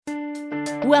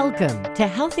Welcome to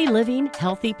Healthy Living,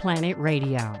 Healthy Planet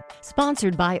Radio,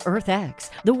 sponsored by EarthX,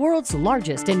 the world's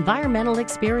largest environmental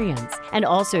experience, and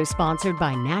also sponsored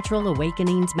by Natural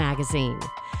Awakenings magazine.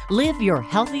 Live your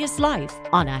healthiest life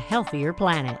on a healthier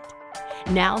planet.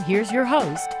 Now here's your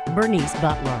host, Bernice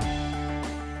Butler.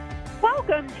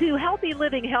 Welcome to Healthy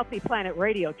Living, Healthy Planet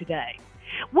Radio today.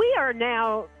 We are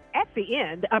now at the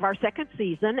end of our second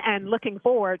season and looking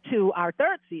forward to our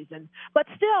third season, but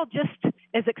still just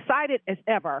as excited as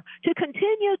ever to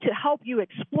continue to help you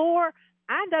explore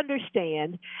and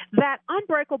understand that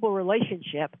unbreakable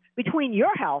relationship between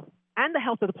your health and the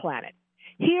health of the planet.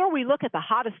 Here we look at the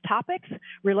hottest topics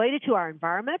related to our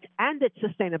environment and its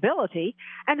sustainability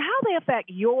and how they affect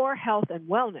your health and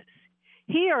wellness.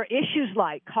 Here are issues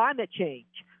like climate change,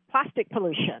 plastic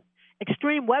pollution,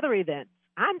 extreme weather events,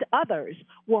 and others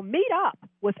will meet up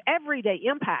with everyday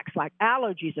impacts like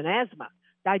allergies and asthma,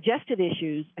 digestive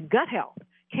issues and gut health,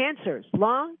 cancers,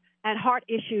 lung and heart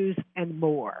issues, and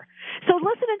more. So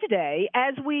listen in today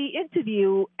as we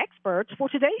interview experts for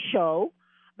today's show,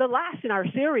 the last in our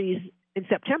series in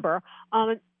September,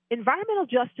 on environmental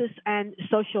justice and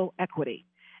social equity.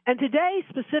 And today,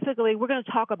 specifically, we're going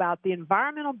to talk about the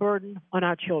environmental burden on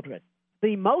our children,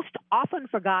 the most often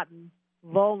forgotten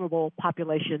vulnerable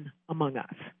population among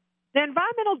us. The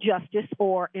environmental justice,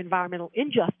 or environmental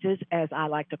injustice, as I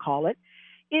like to call it,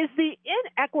 is the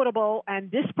inequitable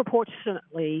and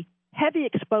disproportionately heavy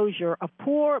exposure of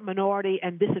poor, minority,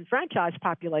 and disenfranchised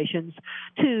populations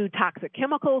to toxic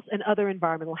chemicals and other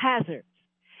environmental hazards.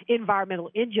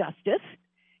 Environmental injustice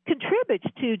contributes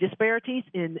to disparities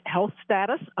in health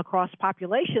status across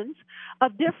populations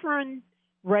of different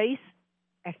race,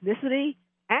 ethnicity,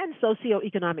 and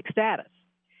socioeconomic status.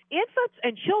 Infants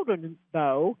and children,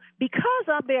 though, because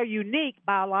of their unique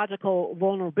biological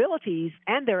vulnerabilities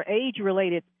and their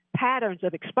age-related patterns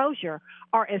of exposure,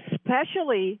 are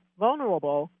especially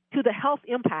vulnerable to the health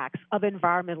impacts of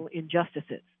environmental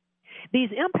injustices. These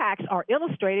impacts are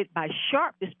illustrated by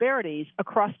sharp disparities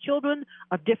across children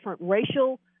of different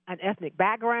racial and ethnic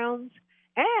backgrounds,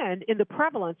 and in the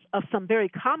prevalence of some very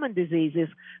common diseases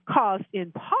caused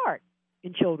in part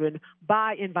in children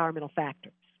by environmental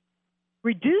factors.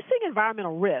 Reducing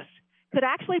environmental risk could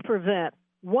actually prevent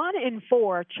 1 in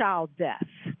 4 child deaths.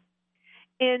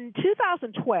 In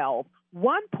 2012,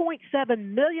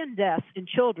 1.7 million deaths in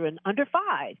children under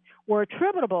 5 were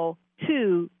attributable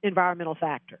to environmental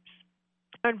factors.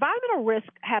 Environmental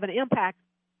risks have an impact,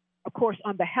 of course,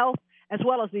 on the health as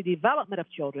well as the development of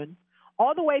children,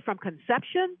 all the way from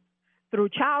conception through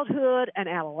childhood and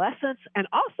adolescence and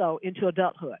also into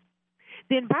adulthood.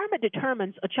 The environment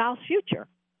determines a child's future.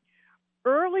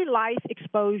 Early life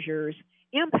exposures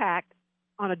impact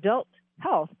on adult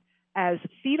health as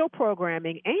fetal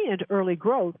programming and early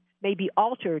growth may be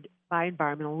altered by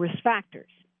environmental risk factors.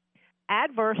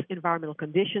 Adverse environmental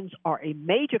conditions are a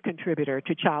major contributor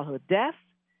to childhood deaths,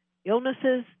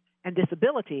 illnesses, and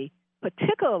disability,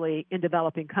 particularly in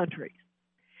developing countries.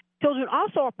 Children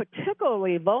also are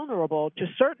particularly vulnerable to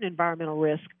certain environmental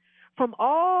risks from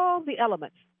all the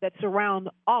elements that surround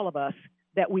all of us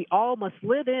that we all must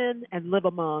live in and live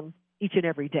among each and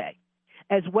every day,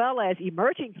 as well as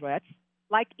emerging threats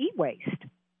like e-waste.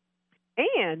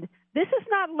 And this is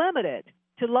not limited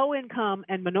to low-income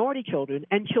and minority children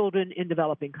and children in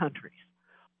developing countries.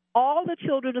 All the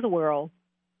children of the world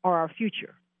are our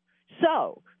future.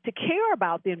 So to care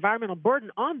about the environmental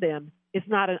burden on them is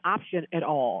not an option at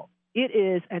all. It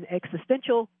is an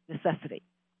existential necessity.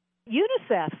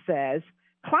 UNICEF says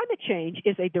climate change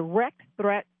is a direct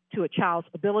threat to a child's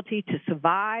ability to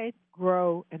survive,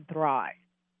 grow, and thrive.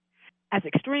 As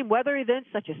extreme weather events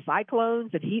such as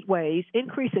cyclones and heat waves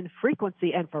increase in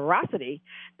frequency and ferocity,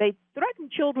 they threaten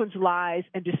children's lives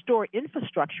and destroy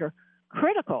infrastructure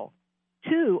critical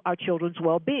to our children's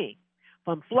well-being.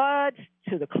 From floods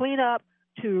to the cleanup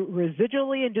to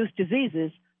residually induced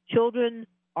diseases, children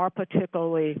are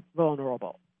particularly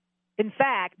vulnerable. In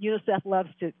fact, UNICEF loves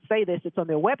to say this, it's on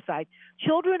their website,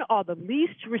 children are the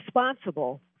least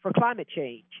responsible for climate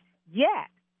change, yet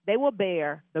they will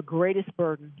bear the greatest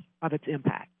burden of its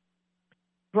impact.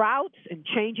 Droughts and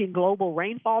changing global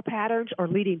rainfall patterns are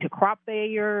leading to crop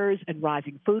failures and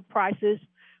rising food prices,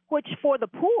 which for the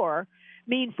poor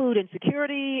mean food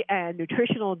insecurity and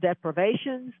nutritional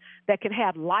deprivations that can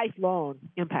have lifelong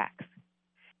impacts.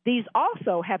 These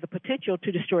also have the potential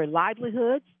to destroy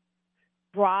livelihoods,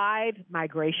 drive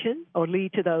migration, or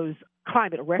lead to those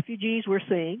climate refugees we're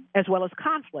seeing, as well as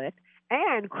conflict,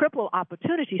 and cripple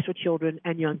opportunities for children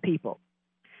and young people.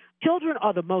 Children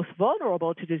are the most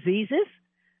vulnerable to diseases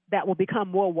that will become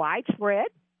more widespread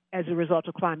as a result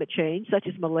of climate change, such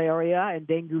as malaria and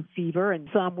dengue fever, and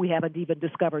some we haven't even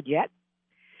discovered yet.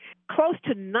 Close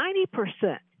to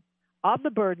 90% of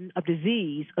the burden of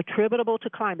disease attributable to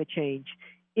climate change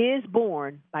is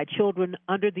borne by children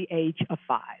under the age of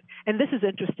 5. And this is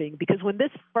interesting because when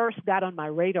this first got on my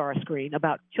radar screen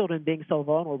about children being so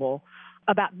vulnerable,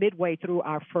 about midway through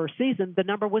our first season, the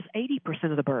number was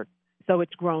 80% of the burden. So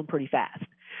it's grown pretty fast.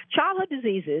 Childhood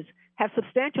diseases have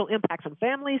substantial impacts on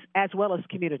families as well as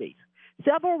communities.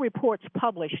 Several reports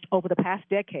published over the past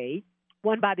decade,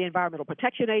 one by the Environmental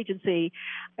Protection Agency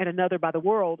and another by the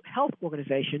World Health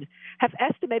Organization, have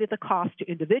estimated the cost to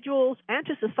individuals and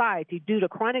to society due to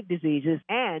chronic diseases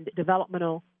and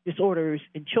developmental disorders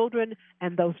in children,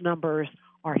 and those numbers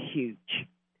are huge.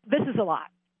 This is a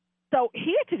lot. So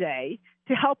here today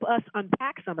to help us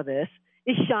unpack some of this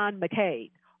is Sean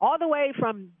McCabe, all the way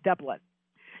from Dublin.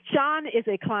 Sean is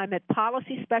a climate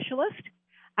policy specialist,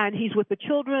 and he's with the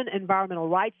Children Environmental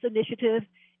Rights Initiative,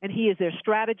 and he is their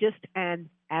strategist and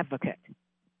advocate.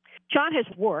 Sean has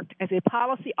worked as a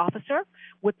policy officer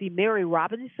with the Mary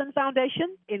Robinson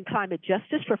Foundation in climate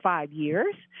justice for 5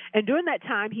 years, and during that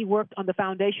time, he worked on the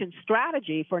foundation's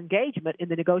strategy for engagement in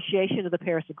the negotiation of the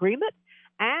Paris Agreement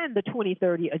and the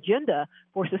 2030 Agenda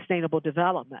for Sustainable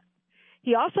Development.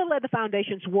 He also led the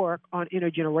foundation's work on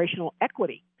intergenerational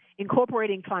equity,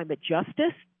 incorporating climate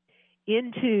justice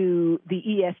into the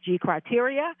ESG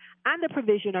criteria and the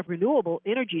provision of renewable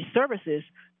energy services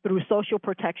through social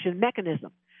protection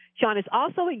mechanisms. Sean is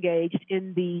also engaged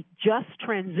in the just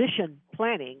transition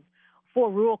planning for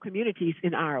rural communities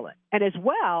in Ireland. And as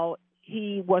well,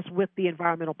 he was with the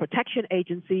Environmental Protection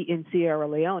Agency in Sierra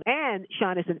Leone. And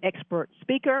Sean is an expert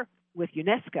speaker with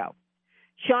UNESCO.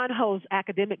 Sean holds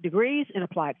academic degrees in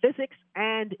applied physics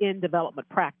and in development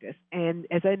practice. And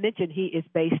as I mentioned, he is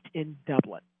based in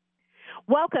Dublin.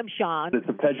 Welcome, Sean. It's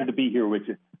a pleasure to be here with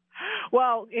you.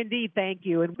 Well, indeed, thank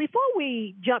you. And before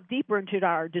we jump deeper into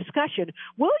our discussion,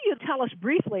 will you tell us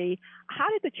briefly, how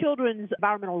did the Children's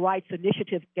Environmental Rights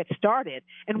Initiative get started,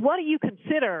 and what do you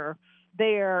consider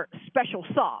their special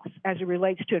sauce as it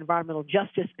relates to environmental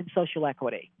justice and social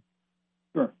equity?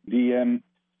 Sure. The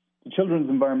Children's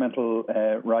Environmental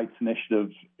Rights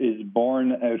Initiative is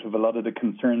born out of a lot of the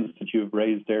concerns that you've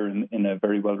raised there in a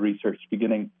very well-researched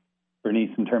beginning,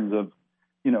 Bernice, in terms of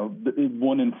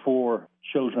 1 in 4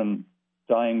 children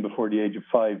dying before the age of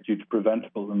 5 due to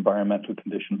preventable environmental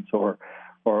conditions, or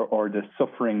the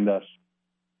suffering that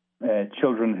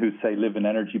children who, say, live in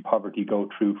energy poverty go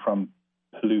through from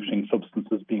polluting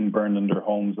substances being burned in their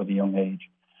homes at a young age,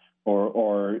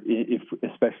 or if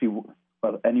especially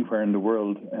anywhere in the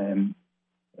world,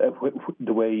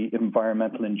 the way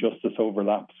environmental injustice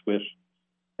overlaps with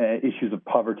issues of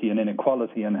poverty and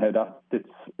inequality, and how that fits,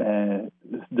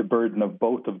 the burden of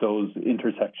both of those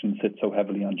intersections sits so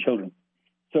heavily on children.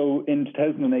 So in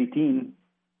 2018,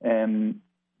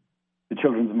 the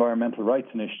Children's Environmental Rights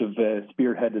Initiative,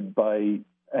 spearheaded by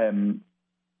the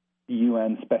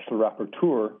UN Special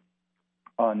Rapporteur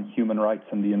on Human Rights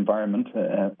and the Environment,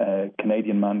 a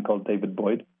Canadian man called David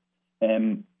Boyd,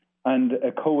 and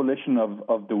a coalition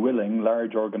of the willing,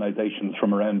 large organizations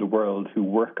from around the world who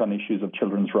work on issues of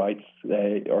children's rights,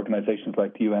 organizations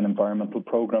like the UN Environmental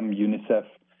Programme, UNICEF,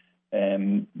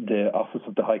 the Office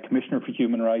of the High Commissioner for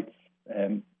Human Rights,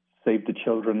 Save the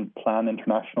Children, Plan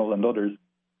International, and others,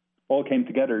 all came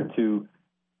together to,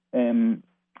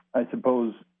 I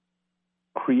suppose,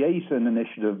 create an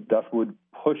initiative that would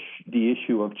push the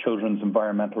issue of children's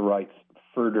environmental rights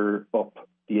further up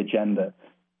the agenda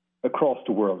across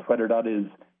the world, whether that is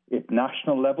at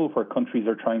national level, where countries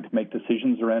are trying to make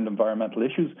decisions around environmental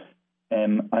issues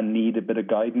and need a bit of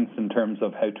guidance in terms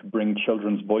of how to bring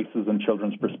children's voices and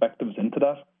children's perspectives into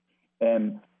that.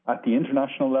 At the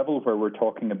international level, where we're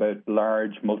talking about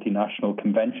large multinational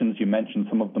conventions, you mentioned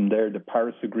some of them there, the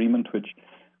Paris Agreement, which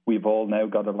we've all now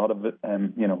got a lot of it,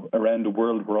 around the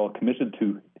world, we're all committed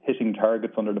to hitting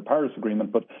targets under the Paris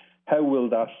Agreement, but how will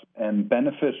that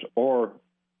benefit or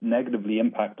negatively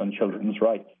impact on children's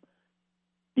rights?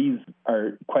 These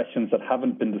are questions that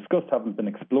haven't been discussed, haven't been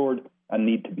explored, and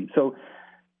need to be. So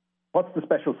what's the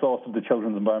special sauce of the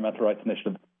Children's Environmental Rights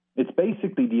Initiative? It's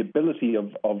basically the ability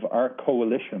of our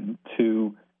coalition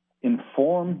to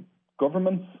inform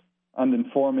governments and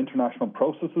inform international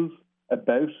processes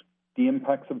about the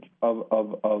impacts of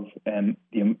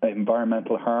the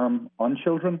environmental harm on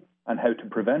children and how to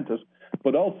prevent it.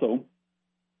 But also,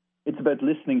 it's about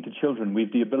listening to children. We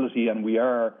have the ability, and we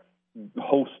are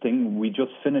hosting, we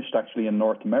just finished actually in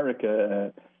North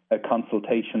America, a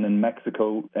consultation in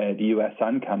Mexico, the US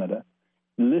and Canada,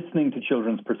 listening to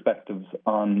children's perspectives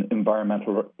on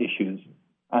environmental issues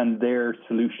and their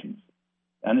solutions.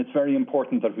 And it's very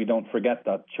important that we don't forget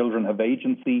that children have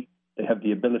agency. They have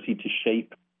the ability to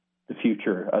shape the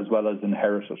future as well as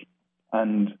inherit it.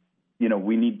 And,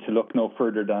 we need to look no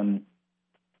further than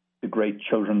the great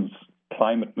children's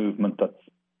climate movement that's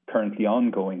currently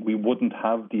ongoing. We wouldn't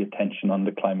have the attention on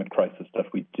the climate crisis that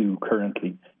we do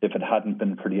currently if it hadn't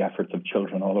been for the efforts of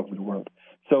children all over the world.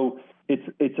 So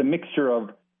it's a mixture of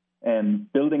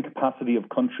building capacity of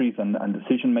countries and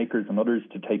decision makers and others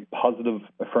to take positive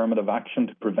affirmative action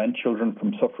to prevent children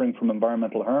from suffering from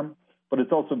environmental harm. But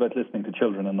it's also about listening to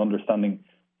children and understanding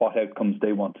what outcomes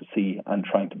they want to see and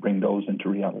trying to bring those into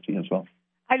reality as well.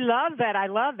 I love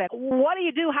that. What do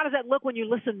you do? How does that look when you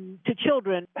listen to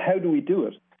children? How do we do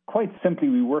it? Quite simply,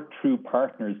 we work through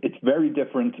partners. It's very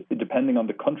different depending on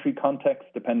the country context,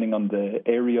 depending on the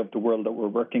area of the world that we're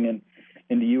working in.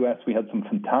 In the US, we had some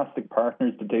fantastic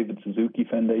partners, the David Suzuki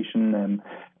Foundation and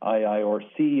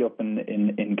IIRC up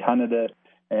in Canada.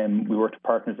 We worked with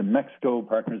partners in Mexico,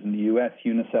 partners in the US,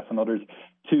 UNICEF and others,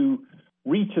 to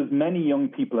reach as many young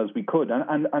people as we could.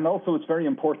 And also it's very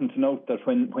important to note that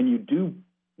when you do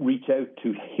reach out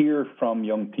to hear from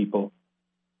young people,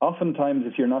 oftentimes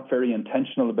if you're not very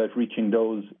intentional about reaching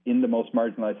those in the most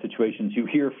marginalized situations, you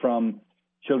hear from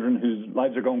children whose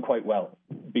lives are going quite well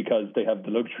because they have the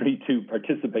luxury to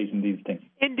participate in these things.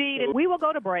 Indeed. And we will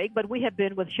go to break, but we have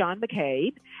been with Sean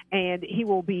McCabe, and he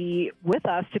will be with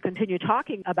us to continue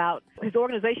talking about his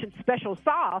organization's special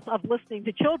sauce of listening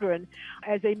to children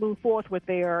as they move forth with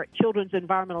their Children's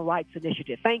Environmental Rights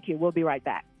Initiative. Thank you. We'll be right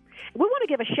back. We want to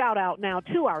give a shout out now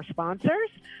to our sponsors.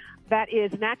 That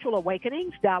is Natural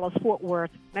Awakenings, Dallas-Fort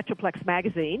Worth Metroplex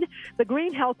Magazine, the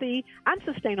Green, Healthy, and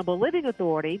Sustainable Living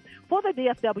Authority for the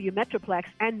DFW Metroplex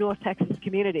and North Texas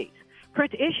communities.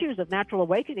 Print issues of Natural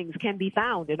Awakenings can be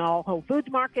found in all Whole Foods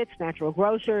markets, natural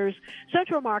grocers,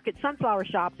 Central Market, Sunflower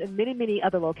Shops, and many, many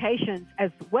other locations,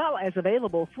 as well as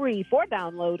available free for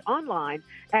download online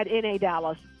at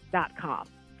nadallas.com.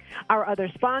 Our other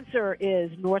sponsor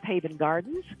is North Haven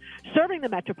Gardens, serving the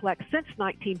Metroplex since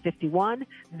 1951,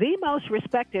 the most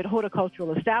respected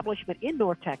horticultural establishment in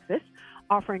North Texas,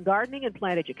 offering gardening and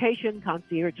plant education,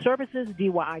 concierge services,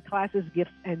 DIY classes,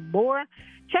 gifts, and more.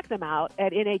 Check them out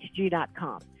at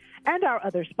nhg.com. And our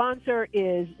other sponsor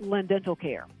is Lynn Dental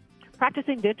Care.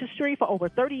 Practicing dentistry for over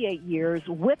 38 years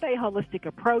with a holistic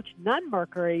approach, none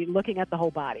mercury, looking at the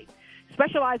whole body.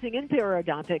 Specializing in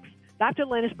periodontics, Dr.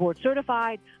 Lynn is board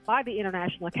certified by the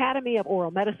International Academy of Oral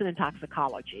Medicine and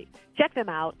Toxicology. Check them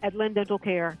out at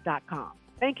lindentalcare.com.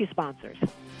 Thank you, sponsors.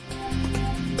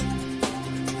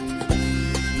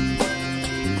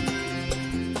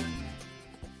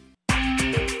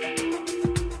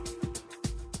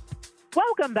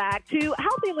 Welcome back to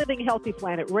Healthy Living, Healthy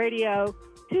Planet Radio,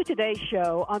 to today's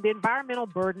show on the environmental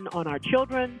burden on our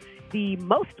children, the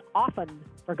most often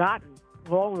forgotten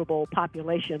vulnerable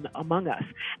population among us.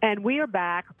 And we are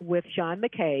back with Sean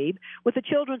McCabe with the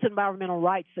Children's Environmental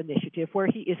Rights Initiative, where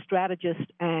he is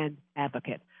strategist and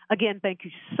advocate. Again, thank you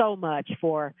so much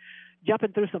for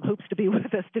jumping through some hoops to be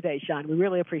with us today, Sean. We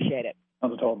really appreciate it.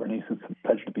 Not at all, Bernice. It's a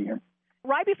pleasure to be here.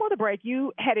 Right before the break,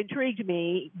 you had intrigued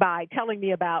me by telling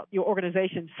me about your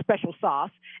organization's special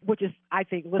sauce, which is, I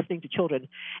think, listening to children.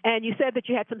 And you said that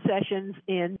you had some sessions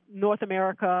in North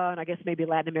America and I guess maybe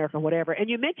Latin America, whatever. And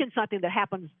you mentioned something that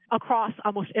happens across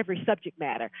almost every subject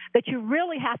matter, that you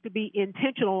really have to be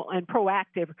intentional and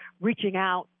proactive reaching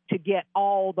out to get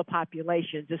all the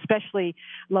populations, especially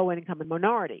low-income and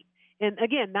minority. And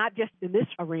again, not just in this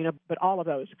arena, but all of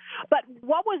those. But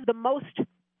what was the most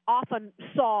often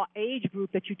saw age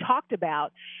group that you talked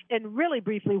about? And really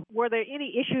briefly, were there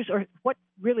any issues or what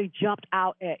really jumped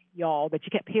out at y'all that you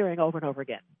kept hearing over and over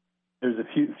again? There's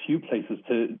a few places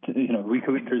there's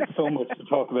so much to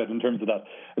talk about in terms of that.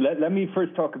 Let me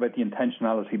first talk about the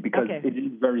intentionality, because It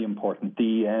is very important.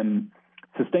 The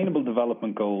Sustainable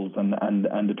Development Goals and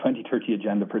the 2030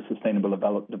 Agenda for Sustainable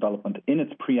Development, in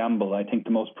its preamble, I think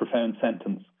the most profound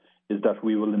sentence is that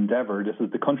we will endeavor, this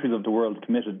is the countries of the world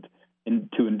committed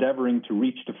to endeavoring to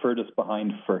reach the furthest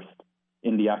behind first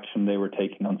in the action they were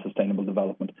taking on sustainable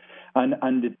development.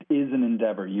 And it is an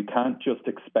endeavor. You can't just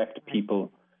expect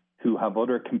people who have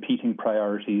other competing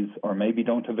priorities or maybe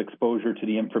don't have exposure to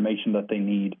the information that they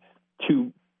need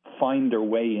to find their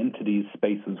way into these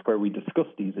spaces where we discuss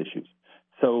these issues.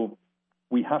 So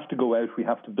we have to go out, we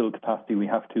have to build capacity, we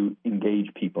have to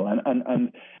engage people.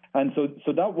 And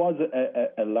so that was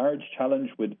a large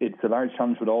challenge. It's a large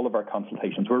challenge with all of our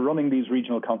consultations. We're running these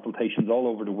regional consultations all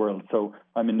over the world. So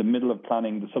I'm in the middle of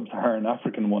planning the Sub-Saharan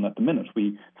African one at the minute.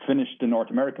 We finished the North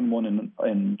American one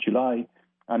in July,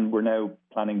 and we're now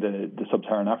planning the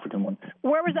Sub-Saharan African one.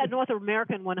 Where was that North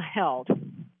American one held?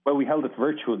 Well, we held it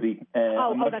virtually.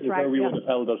 That's right. Where we would have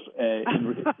held it.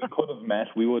 If we could have met,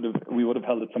 we would have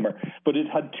held it somewhere. But it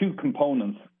had two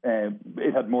components.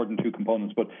 It had more than two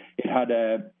components, but it had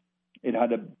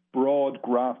a broad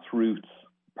grassroots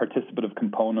participative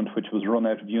component, which was run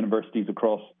out of universities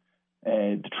across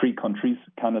the three countries: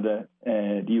 Canada,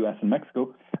 the US, and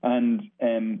Mexico, and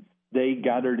they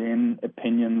gathered in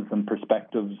opinions and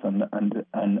perspectives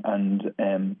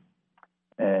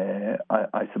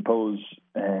I suppose,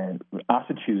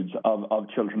 attitudes of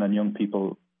children and young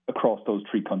people across those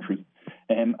three countries.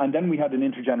 And then we had an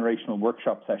intergenerational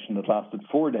workshop session that lasted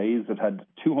 4 days. It had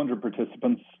 200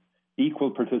 participants,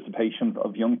 equal participation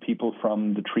of young people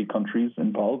from the three countries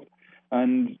involved,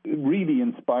 and really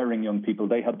inspiring young people.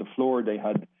 They had the floor, they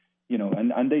had,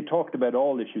 and they talked about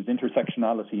all issues,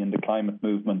 intersectionality in the climate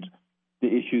movement, the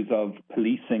issues of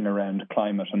policing around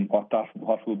climate and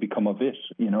what will become of it,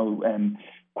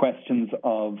 questions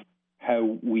of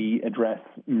how we address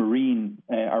marine,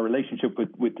 our relationship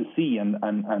with the sea, and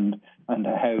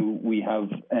how we have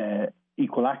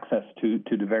equal access to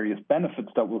the various benefits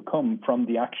that will come from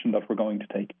the action that we're going to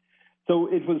take. So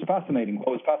it was fascinating. What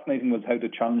was fascinating was how the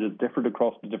challenges differed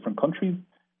across the different countries,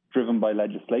 driven by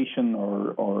legislation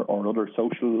or other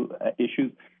social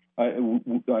issues. I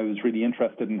was really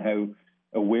interested in how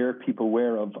aware people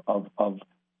were of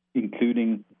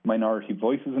including minority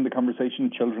voices in the conversation.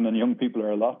 Children and young people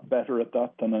are a lot better at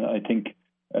that than I think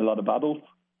a lot of adults.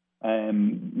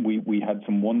 We had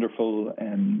some wonderful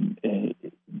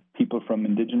people from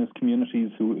Indigenous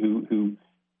communities who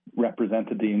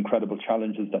represented the incredible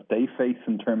challenges that they face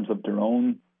in terms of their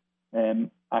own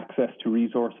access to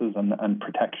resources and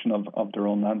protection of their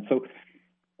own land. So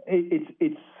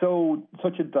it's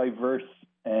such a diverse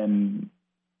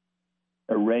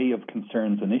array of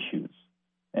concerns and issues.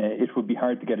 It would be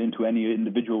hard to get into any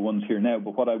individual ones here now,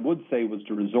 but what I would say was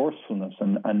the resourcefulness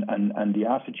and the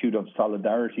attitude of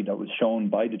solidarity that was shown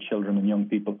by the children and young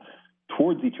people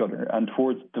towards each other and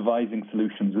towards devising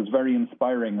solutions is very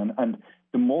inspiring. And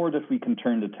the more that we can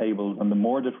turn the tables and the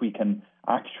more that we can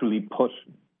actually put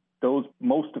those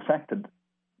most affected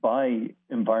by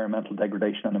environmental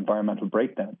degradation and environmental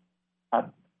breakdown at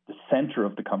the center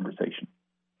of the conversation,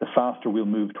 the faster we'll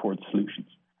move towards solutions.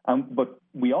 But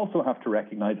we also have to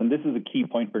recognize, and this is a key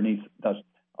point, Bernice, that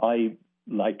I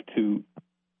like to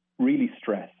really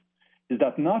stress, is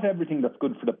that not everything that's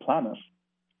good for the planet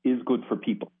is good for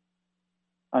people.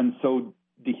 And so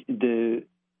the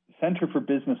Center for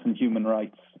Business and Human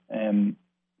Rights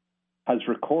has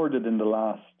recorded in the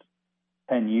last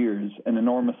 10 years an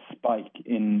enormous spike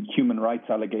in human rights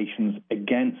allegations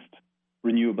against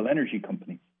renewable energy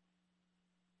companies.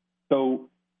 So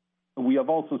we have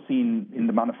also seen in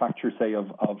the manufacture, say, of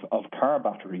car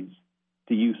batteries,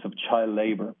 the use of child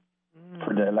labor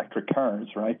for the electric cars,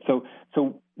 right? So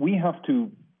we have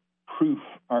to proof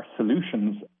our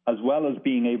solutions as well as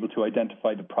being able to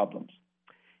identify the problems.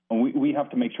 And we have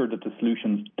to make sure that the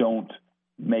solutions don't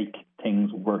make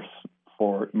things worse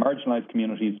for marginalized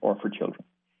communities or for children.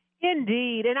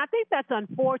 Indeed. And I think that's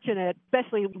unfortunate,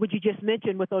 especially what you just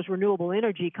mentioned with those renewable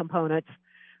energy components,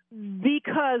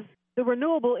 because the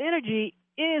renewable energy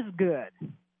is good.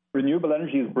 Renewable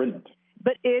energy is brilliant.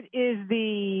 But it is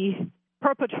the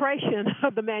perpetration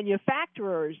of the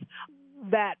manufacturers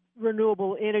that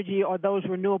renewable energy or those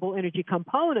renewable energy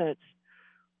components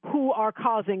who are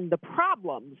causing the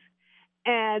problems.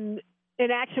 And in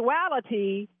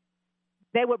actuality,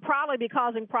 they would probably be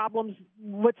causing problems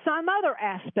with some other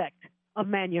aspect of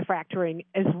manufacturing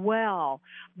as well.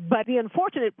 But the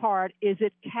unfortunate part is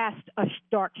it casts a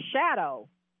dark shadow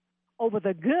over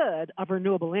the good of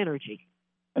renewable energy.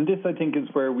 And this, I think, is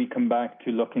where we come back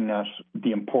to looking at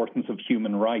the importance of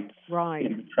human rights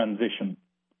in the transition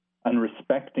and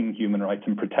respecting human rights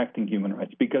and protecting human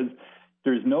rights, because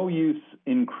there's no use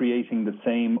in creating the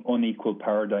same unequal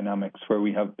power dynamics where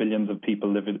we have billions of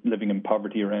people living in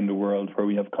poverty around the world, where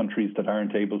we have countries that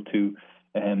aren't able to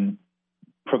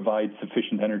provide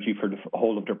sufficient energy for the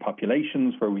whole of their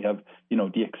populations, where we have,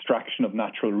 the extraction of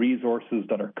natural resources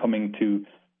that are coming to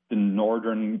the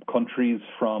northern countries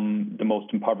from the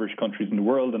most impoverished countries in the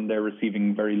world, and they're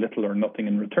receiving very little or nothing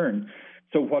in return.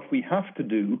 So what we have to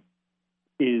do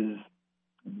is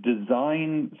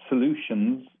design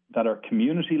solutions that are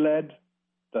community-led,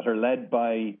 that are led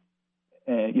by,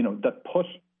 that put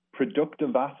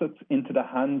productive assets into the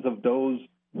hands of those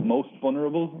most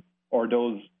vulnerable or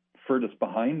those furthest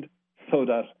behind, so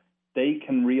that they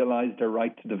can realize their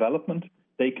right to development,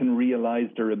 they can realize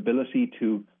their ability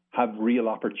to have real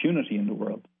opportunity in the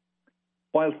world,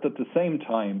 whilst at the same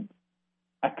time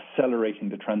accelerating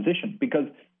the transition. Because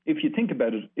if you think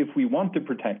about it, if we want to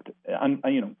protect, and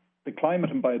the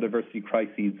climate and biodiversity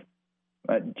crises,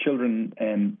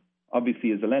 children obviously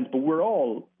is a lens, but we're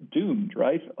all doomed,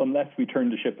 right, unless we turn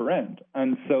the ship around.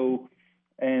 And so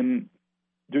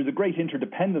there's a great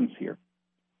interdependence here.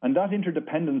 And that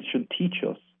interdependence should teach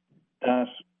us that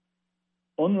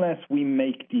unless we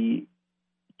make the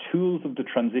tools of the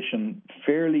transition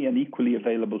fairly and equally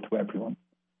available to everyone,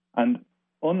 and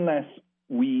unless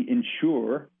we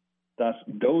ensure that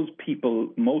those people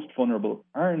most vulnerable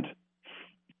aren't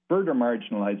further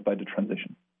marginalized by the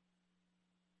transition,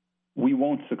 we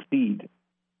won't succeed.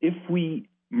 If we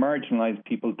marginalize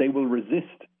people, they will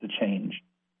resist the change.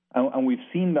 And we've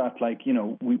seen that, like, you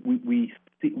know,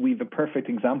 we've a perfect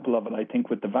example of it, I think,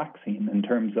 with the vaccine, in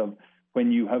terms of when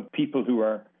you have people who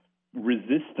are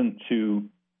resistant to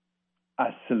a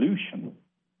solution,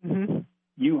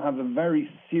 you have a very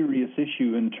serious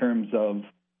issue in terms of,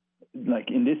 like,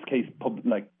 in this case,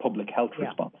 public health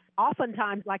response.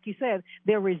 Oftentimes, like you said,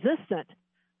 they're resistant,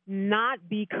 not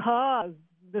because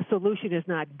the solution is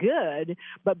not good,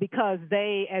 but because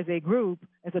they, as a group,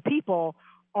 as a people,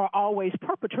 are always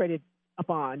perpetrated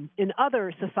upon in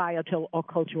other societal or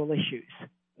cultural issues.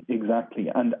 Exactly,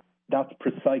 and that's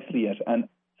precisely it. And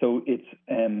so it's,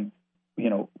 you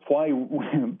know, why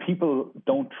people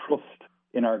don't trust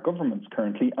in our governments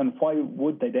currently, and why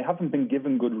would they? They haven't been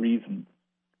given good reason,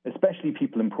 especially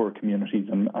people in poor communities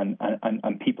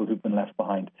and people who've been left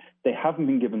behind. They haven't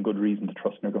been given good reason to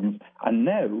trust in our governments. And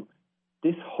now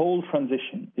this whole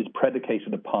transition is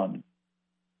predicated upon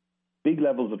big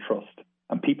levels of trust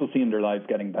and people seeing their lives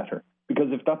getting better. Because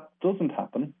if that doesn't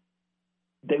happen,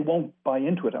 they won't buy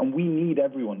into it. And we need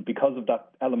everyone because of that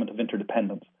element of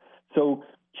interdependence. So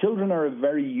children are a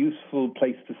very useful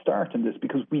place to start in this,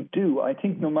 because we do, I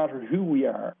think, no matter who we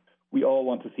are, we all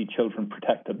want to see children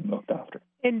protected and looked after.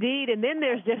 Indeed. And then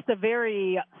there's just a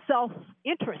very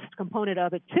self-interest component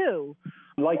of it, too.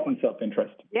 Enlightened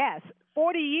self-interest. Yes.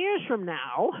 40 years from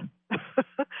now,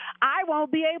 I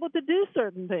won't be able to do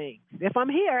certain things if I'm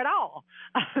here at all.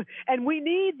 And we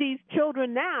need these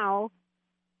children now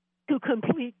to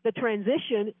complete the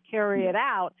transition, carry it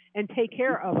out, and take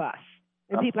care of us.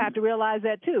 And Absolutely. People have to realize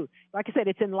that, too. Like I said,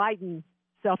 it's enlightened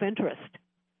self-interest.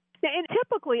 And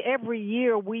typically every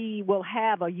year we will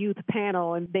have a youth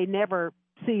panel, and they never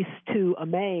cease to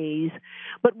amaze.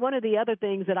 But one of the other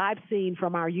things that I've seen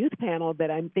from our youth panel that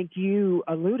I think you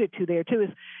alluded to there too is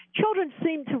children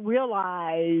seem to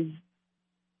realize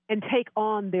and take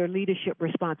on their leadership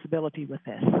responsibility with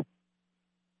this.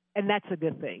 And that's a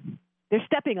good thing. They're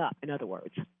stepping up, in other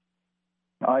words.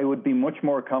 I would be much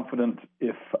more confident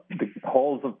if the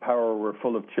halls of power were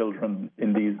full of children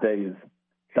in these days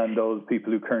than those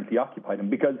people who currently occupy them,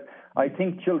 because I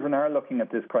think children are looking at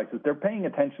this crisis. They're paying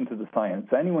attention to the science.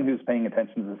 Anyone who's paying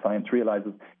attention to the science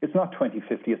realizes it's not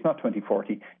 2050, it's not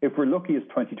 2040. If we're lucky, it's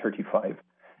 2035.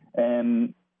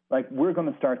 Like, we're going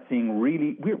to start seeing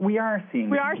really, we are seeing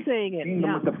it. We are seeing it. We're seeing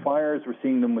them with the fires, we're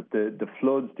seeing them with the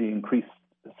floods, the increased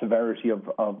severity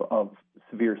of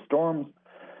severe storms.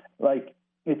 Like,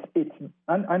 it's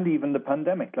and even the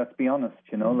pandemic, let's be honest,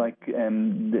 you know, like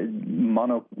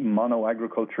the mono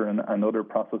agriculture and other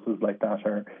processes like that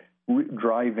are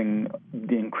driving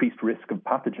the increased risk of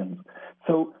pathogens.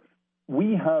 So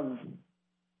we have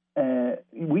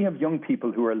young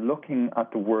people who are looking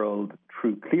at the world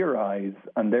through clear eyes,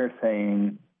 and they're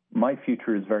saying, my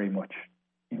future is very much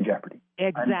in jeopardy.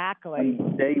 Exactly.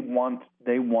 And they want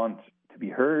to be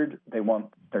heard. They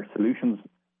want their solutions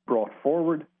brought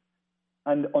forward.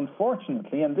 And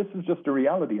unfortunately, and this is just the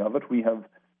reality of it, we have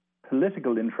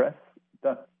political interests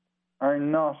that are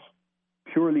not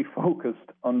purely focused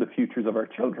on the futures of our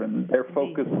children. They're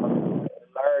focused on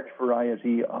a large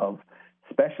variety of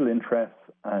special interests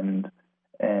and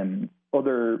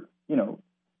other, you know,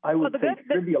 I would say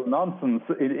trivial nonsense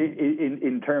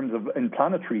in terms of in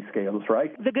planetary scales,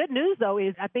 right? The good news, though,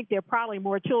 is I think there are probably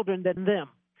more children than them.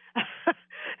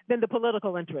 Than the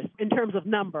political interest in terms of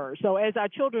numbers. So as our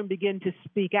children begin to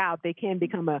speak out, they can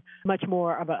become a much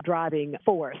more of a driving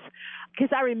force.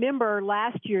 Because I remember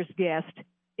last year's guest,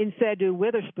 Nsedu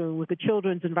Witherspoon with the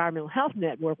Children's Environmental Health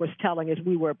Network, was telling us,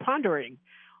 we were pondering,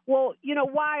 well, you know,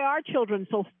 why are children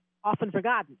so often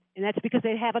forgotten? And that's because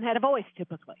they haven't had a voice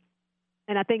typically.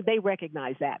 And I think they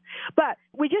recognize that. But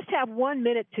we just have 1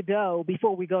 minute to go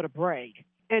before we go to break.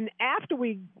 And after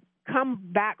we come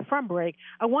back from break,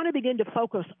 I want to begin to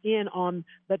focus in on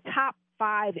the top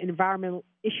 5 environmental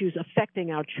issues affecting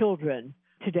our children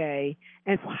today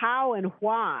and how and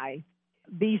why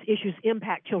these issues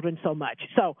impact children so much.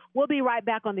 So we'll be right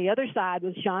back on the other side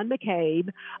with Sean McCabe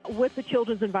with the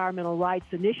Children's Environmental Rights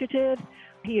Initiative.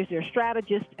 He is their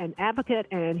strategist and advocate,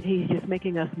 and he's just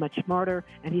making us much smarter,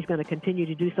 and he's going to continue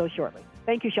to do so shortly.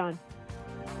 Thank you, Sean.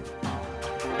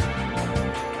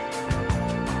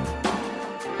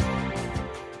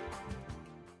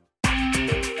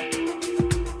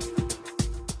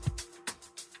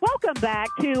 Welcome back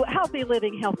to Healthy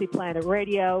Living, Healthy Planet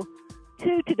Radio,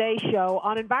 to today's show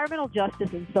on environmental justice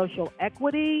and social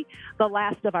equity, the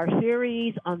last of our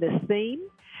series on this theme.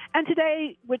 And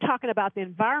today we're talking about the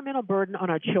environmental burden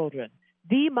on our children,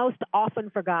 the most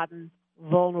often forgotten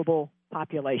vulnerable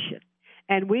population.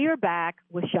 And we are back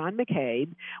with Sean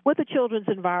McCabe with the Children's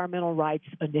Environmental Rights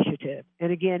Initiative.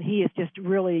 And again, he is just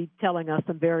really telling us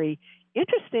some very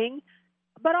interesting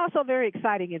but also very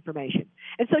exciting information.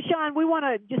 And so, Sean, we want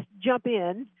to just jump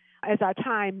in as our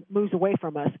time moves away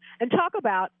from us and talk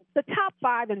about the top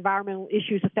 5 environmental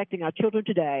issues affecting our children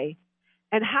today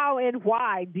and how and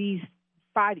why these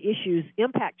 5 issues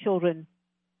impact children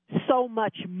so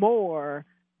much more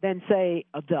than, say,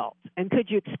 adults. And could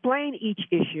you explain each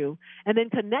issue and then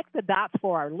connect the dots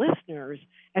for our listeners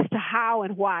as to how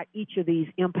and why each of these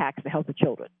impacts the health of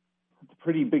children? It's a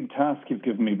pretty big task you've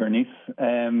given me, Bernice.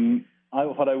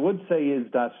 What I would say is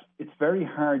that it's very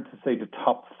hard to say the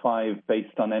top 5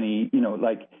 based on any,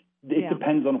 it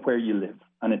depends on where you live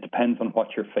and it depends on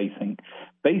what you're facing.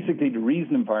 Basically, the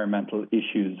reason environmental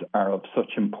issues are of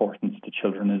such importance to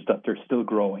children is that they're still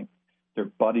growing. Their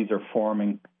bodies are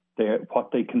forming. What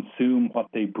they consume, what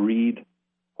they breathe,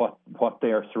 what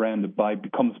they are surrounded by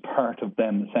becomes part of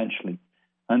them, essentially.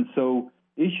 And so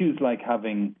issues like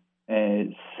having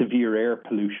severe air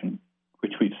pollution,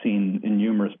 which we've seen in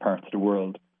numerous parts of the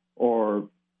world, or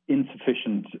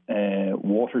insufficient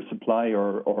water supply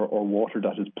or water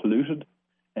that is polluted,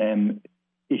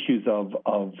 issues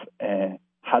of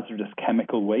hazardous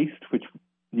chemical waste, which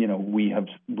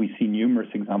we see numerous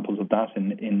examples of that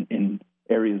in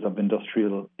areas of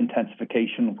industrial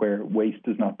intensification where waste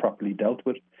is not properly dealt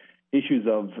with, issues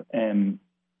of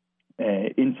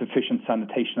insufficient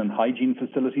sanitation and hygiene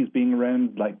facilities being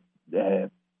around, like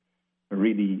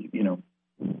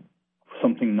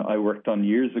something I worked on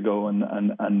years ago,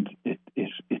 and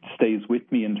it stays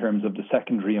with me in terms of the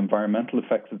secondary environmental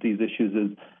effects of these issues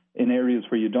is in areas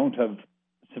where you don't have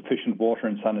sufficient water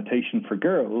and sanitation for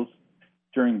girls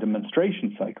during the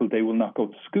menstruation cycle, they will not go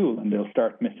to school and they'll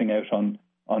start missing out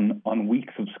on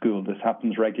weeks of school. This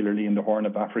happens regularly in the Horn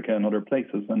of Africa and other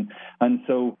places. And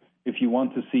so if you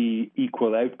want to see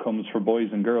equal outcomes for boys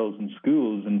and girls in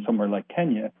schools in somewhere like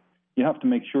Kenya, you have to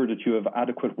make sure that you have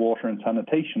adequate water and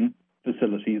sanitation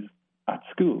facilities at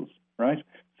schools, right?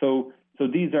 So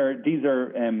these are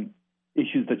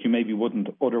issues that you maybe wouldn't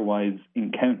otherwise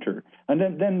encounter. And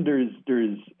then there's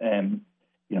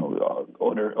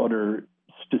other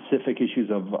specific issues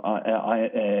of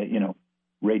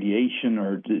radiation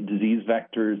or disease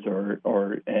vectors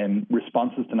or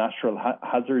responses to natural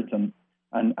hazards and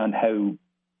how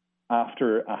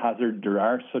after a hazard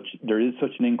there is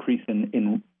such an increase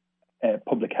in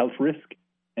public health risk,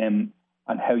 and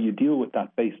how you deal with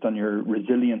that based on your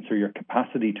resilience or your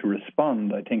capacity to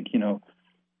respond. I think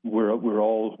we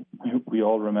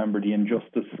all remember the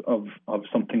injustice of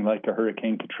something like a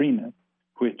Hurricane Katrina,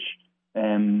 which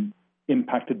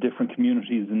impacted different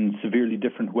communities in severely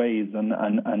different ways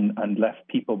and left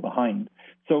people behind.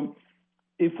 So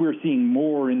if we're seeing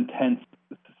more intense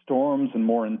storms and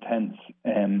more intense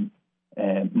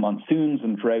monsoons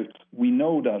and droughts, we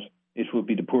know that it will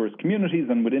be the poorest communities,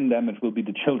 and within them it will be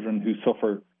the children who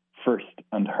suffer first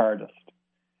and hardest.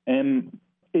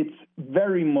 It's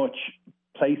very much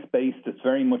place-based. It's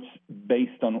very much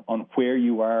based on where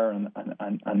you are and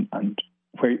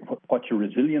what your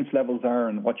resilience levels are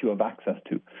and what you have access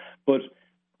to. But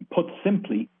put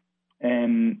simply,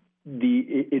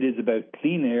 it is about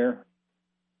clean air,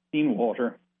 clean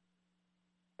water,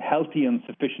 healthy and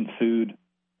sufficient food,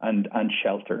 and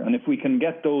shelter. And if we can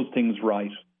get those things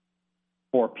right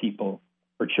for people,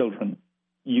 for children,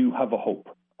 you have a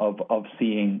hope of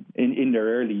seeing, in their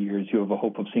early years, you have a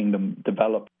hope of seeing them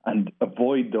develop and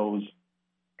avoid those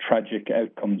tragic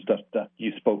outcomes that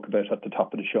you spoke about at the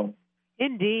top of the show.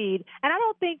 Indeed. And I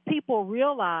don't think people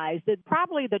realize that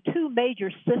probably the 2 major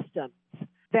systems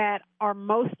that are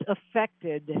most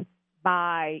affected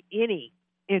by any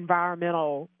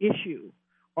environmental issue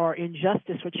or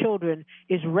injustice for children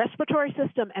is respiratory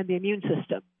system and the immune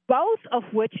system, both of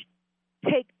which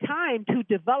take time to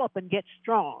develop and get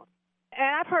strong. And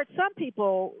I've heard some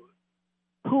people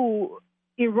who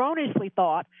erroneously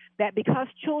thought that because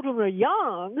children are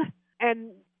young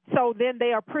and So then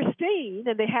they are pristine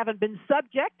and they haven't been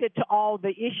subjected to all the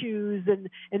issues and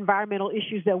environmental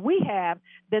issues that we have,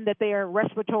 then that their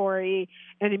respiratory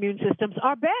and immune systems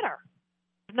are better.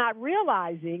 Not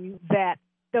realizing that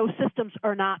those systems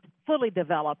are not fully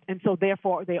developed, and so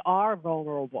therefore they are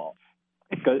vulnerable.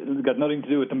 It's got nothing to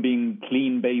do with them being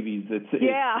clean babies.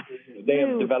 They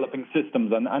have developing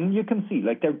systems, and you can see,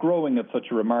 like, they're growing at such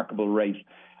a remarkable rate.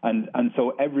 And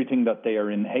so everything that they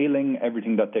are inhaling,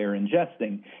 everything that they are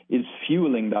ingesting is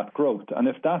fueling that growth. And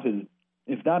if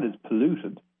that is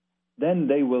polluted, then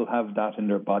they will have that in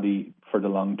their body for the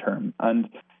long term. And,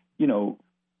 you know,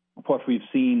 what we've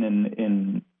seen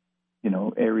in you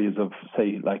know, areas of,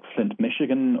 say, like Flint,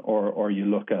 Michigan, or you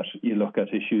look at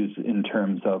issues in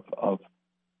terms of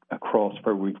across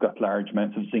where we've got large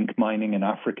amounts of zinc mining in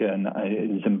Africa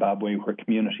and Zimbabwe, where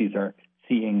communities are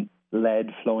seeing lead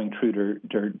flowing through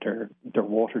their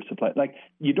water supply. Like,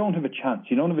 you don't have a chance.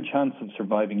 You don't have a chance of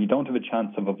surviving. You don't have a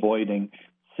chance of avoiding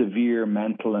severe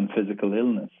mental and physical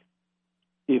illness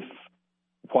if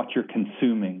what you're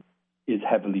consuming is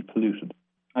heavily polluted.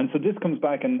 And so this comes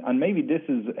back, and maybe this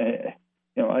is,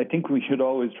 you know, I think we should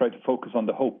always try to focus on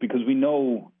the hope, because we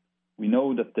know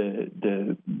that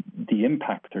the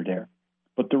impacts are there.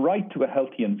 But the right to a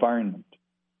healthy environment,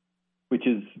 which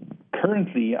is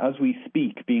currently, as we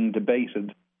speak, being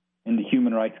debated in the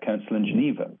Human Rights Council in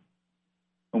Geneva.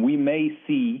 And we may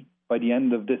see, by the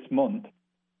end of this month,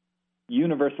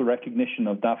 universal recognition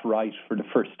of that right for the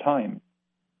first time.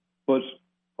 But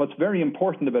what's very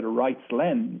important about a rights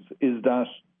lens is that,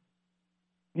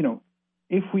 you know,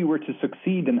 if we were to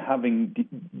succeed in having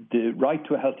the right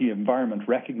to a healthy environment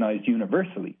recognized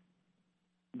universally,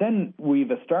 then we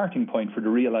have a starting point for the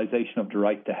realization of the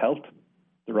right to health,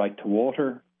 the right to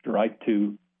water, the right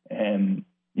to, you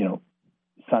know,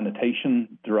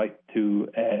 sanitation, the right to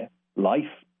life.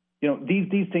 You know,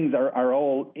 these things are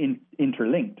all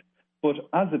interlinked. But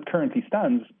as it currently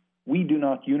stands, we do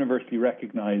not universally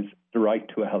recognize the right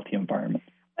to a healthy environment.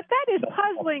 But that is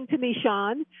puzzling to me,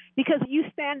 Sean, because you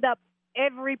stand up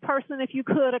every person, if you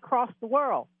could, across the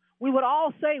world. We would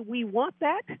all say we want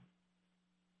that,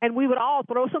 and we would all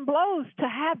throw some blows to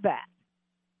have that.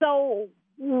 So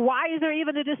why is there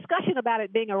even a discussion about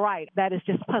it being a right? That is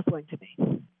just puzzling to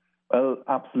me. Well,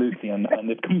 absolutely. And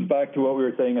it comes back to what we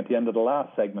were saying at the end of the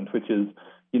last segment, which is,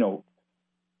 you know,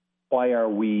 why are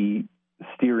we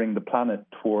steering the planet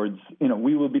towards, you know,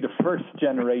 we will be the first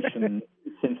generation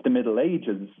since the Middle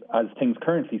Ages, as things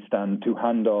currently stand, to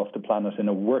hand off the planet in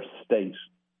a worse state,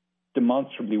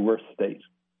 demonstrably worse state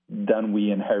than we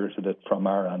inherited it from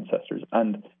our ancestors.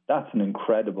 And that's an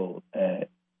incredible,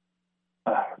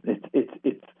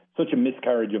 it's such a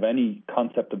miscarriage of any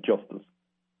concept of justice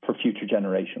for future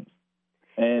generations.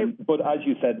 But as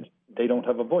you said, they don't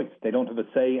have a voice, they don't have a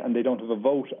say, and they don't have a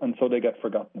vote, and so they get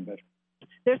forgotten about.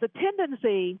 There's a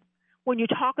tendency, when you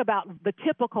talk about the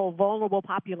typical vulnerable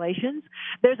populations,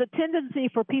 there's a tendency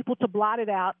for people to blot it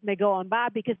out and they go on by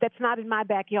because that's not in my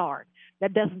backyard.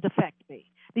 That doesn't affect me.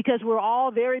 Because we're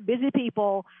all very busy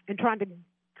people and trying to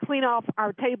clean off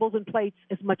our tables and plates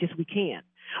as much as we can.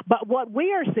 But what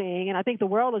we are seeing, and I think the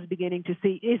world is beginning to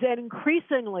see, is that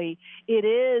increasingly it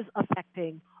is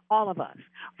affecting all of us.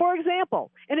 For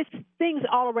example, and it's things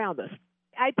all around us.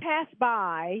 I passed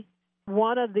by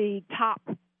one of the top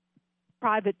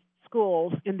private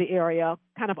schools in the area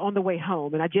kind of on the way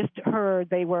home, and I just heard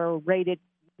they were rated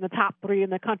in the top 3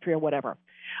 in the country or whatever.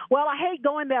 Well, I hate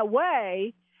going that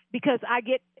way because I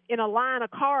get in a line of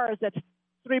cars that's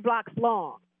 3 blocks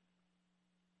long.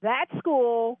 That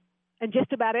school and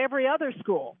just about every other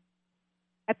school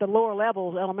at the lower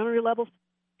levels, elementary levels,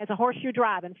 has a horseshoe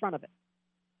drive in front of it.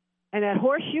 And that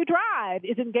horseshoe drive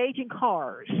is engaging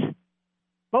cars,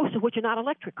 most of which are not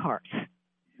electric cars,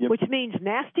 which means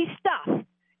nasty stuff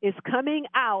is coming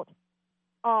out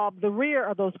of the rear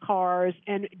of those cars.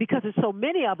 And because there's so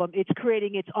many of them, it's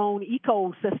creating its own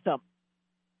ecosystem.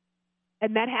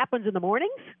 And that happens in the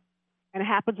mornings and it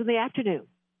happens in the afternoon.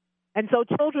 And so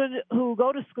children who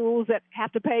go to schools that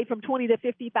have to pay from $20,000 to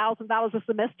 $50,000 a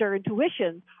semester in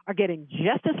tuition are getting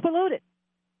just as polluted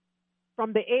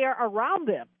from the air around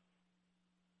them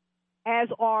as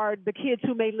are the kids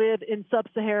who may live in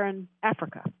sub-Saharan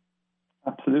Africa.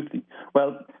 Absolutely.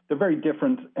 Well, they're very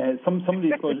different. Some of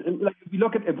these, like if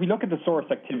we look at the source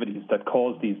activities that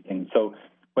cause these things, so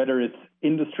whether it's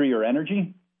industry or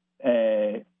energy,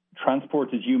 transport,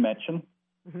 as you mentioned,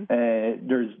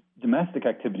 there's domestic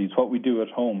activities, what we do at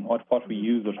home, what we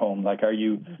use at home. Like, are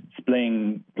you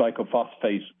spraying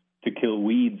glyphosate to kill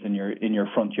weeds in your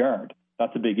front yard?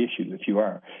 That's a big issue if you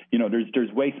are. You know,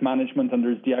 there's waste management and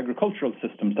there's the agricultural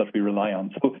systems that we rely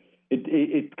on. So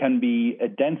it can be a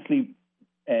densely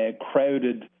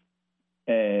crowded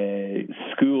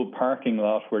school parking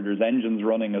lot where there's engines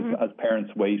running as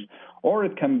parents wait, or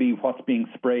it can be what's being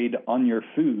sprayed on your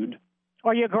food,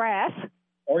 or your grass,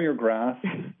 or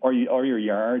your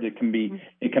yard. It can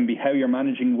be how you're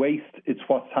managing waste. It's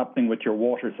what's happening with your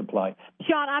water supply.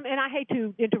 Sean, and I hate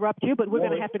to interrupt you, but we're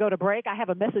going to have to go to break. I have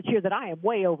a message here that I am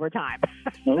way over time.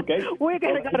 Okay. We're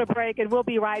going to go to break, and we'll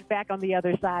be right back on the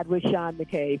other side with Sean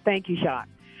McCabe. Thank you, Sean.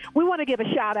 We want to give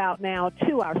a shout out now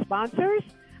to our sponsors.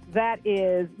 That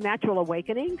is Natural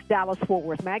Awakenings, Dallas-Fort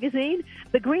Worth Magazine,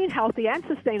 the Green, Healthy, and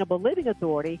Sustainable Living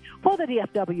Authority for the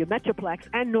DFW Metroplex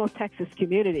and North Texas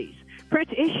communities. Print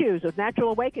issues of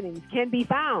Natural Awakenings can be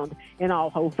found in all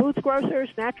Whole Foods grocers,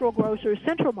 natural grocers,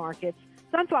 central markets,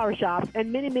 sunflower shops,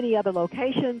 and many, many other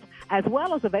locations, as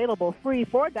well as available free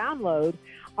for download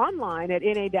online at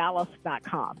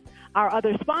nadallas.com. Our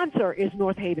other sponsor is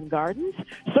North Haven Gardens,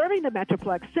 serving the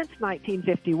Metroplex since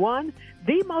 1951,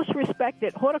 the most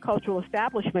respected horticultural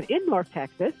establishment in North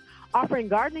Texas, offering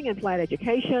gardening and plant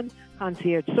education,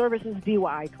 concierge services,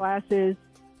 DIY classes,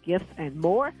 gifts, and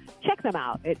more. Check them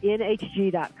out at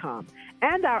nhg.com.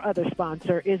 And our other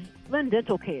sponsor is Lynn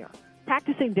Dental Care,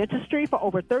 practicing dentistry for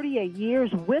over 38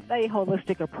 years with a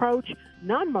holistic approach,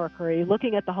 non-mercury,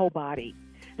 looking at the whole body.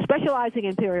 Specializing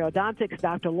in periodontics,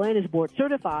 Dr. Lynn is board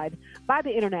certified by the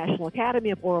International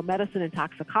Academy of Oral Medicine and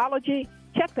Toxicology.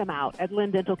 Check them out at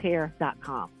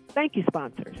lindentalcare.com. Thank you,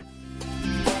 sponsors.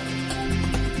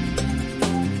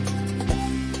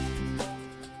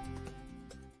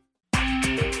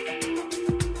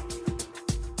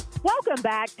 Welcome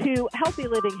back to Healthy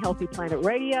Living, Healthy Planet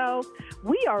Radio.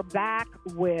 We are back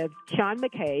with Sean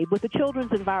McCabe with the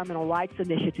Children's Environmental Rights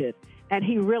Initiative, and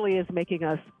he really is making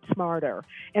us smarter.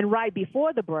 And right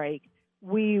before the break,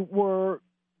 we were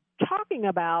talking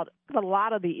about a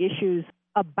lot of the issues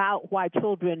about why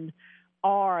children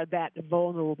are that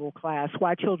vulnerable class,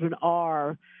 why children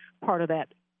are part of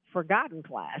that forgotten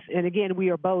class. And again, we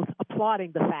are both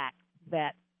applauding the fact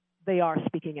that they are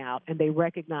speaking out and they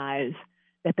recognize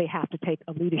that they have to take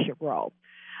a leadership role.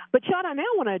 But, Sean, I now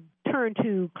want to turn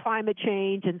to climate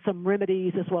change and some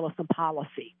remedies as well as some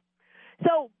policy.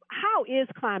 So how is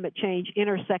climate change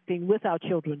intersecting with our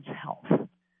children's health?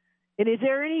 And is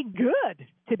there any good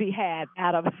to be had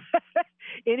out of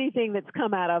anything that's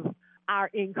come out of our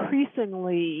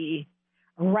increasingly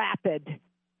rapid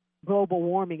global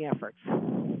warming efforts?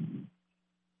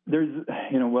 There's,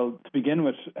 well, to begin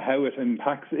with, how it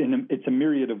impacts, it's a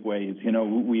myriad of ways.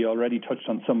 We already touched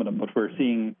on some of them, but we're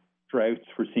seeing droughts,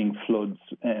 we're seeing floods,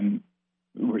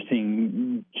 we're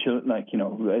seeing,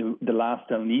 the last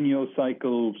El Nino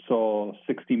cycle saw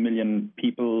 60 million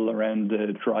people around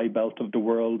the dry belt of the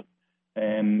world,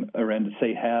 around the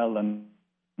Sahel and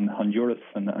Honduras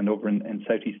and over in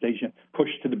Southeast Asia,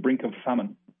 pushed to the brink of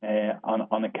famine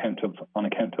on account of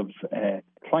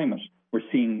climate. We're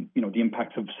seeing, the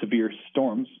impacts of severe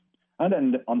storms. And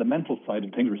then on the mental side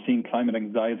of things, we're seeing climate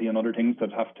anxiety and other things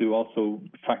that have to also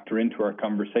factor into our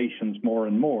conversations more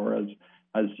and more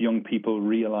as young people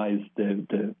realize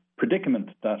the predicament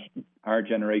that our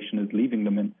generation is leaving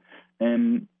them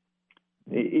in.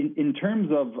 In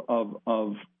terms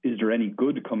of is there any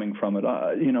good coming from it?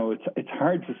 It's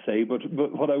hard to say, but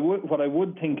what I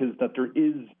would think is that there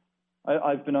is.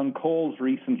 I've been on calls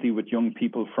recently with young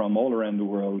people from all around the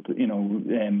world.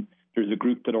 There's a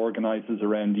group that organises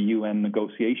around the UN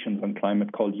negotiations on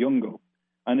climate called Youngo,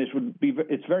 and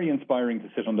it's very inspiring to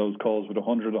sit on those calls with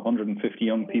 100, 150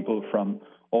 young people from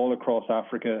all across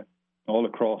Africa, all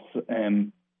across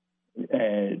the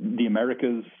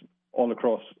Americas, all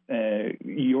across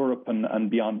Europe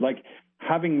and beyond. Like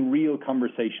having real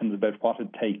conversations about what it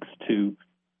takes to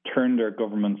turn their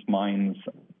government's minds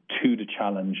to the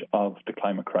challenge of the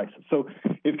climate crisis. So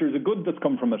if there's a good that's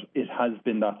come from it, it has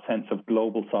been that sense of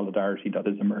global solidarity that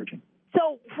is emerging.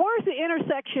 So where's the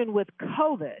intersection with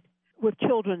COVID, with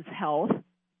children's health,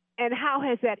 and how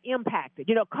has that impacted?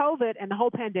 COVID and the whole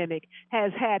pandemic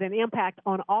has had an impact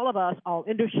on all of us, all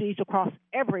industries, across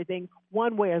everything,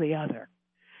 one way or the other.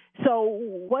 So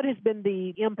what has been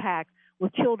the impact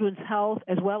with children's health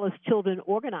as well as children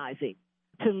organizing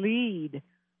to lead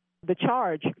the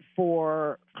charge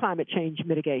for climate change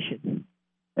mitigation?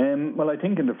 Well, I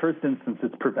think in the first instance,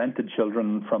 it's prevented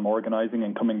children from organizing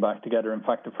and coming back together. In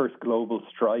fact, the first global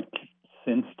strike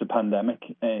since the pandemic,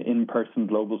 in-person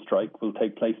global strike, will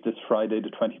take place this Friday, the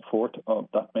 24th. Oh,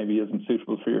 that maybe isn't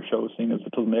suitable for your show, seeing as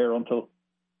it doesn't air until...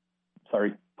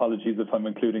 Sorry, apologies if I'm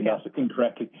including that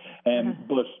incorrectly.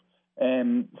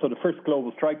 So the first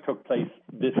global strike took place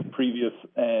this previous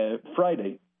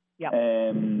Friday. Yep.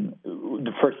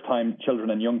 The first time children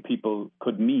and young people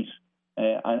could meet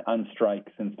and strike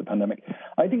since the pandemic.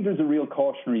 I think there's a real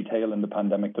cautionary tale in the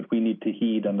pandemic that we need to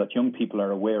heed and that young people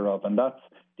are aware of, and that's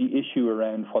the issue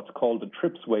around what's called the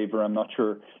TRIPS waiver. I'm not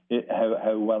sure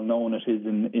how well known it is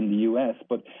in the US,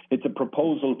 but it's a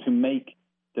proposal to make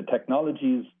the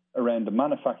technologies around the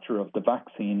manufacture of the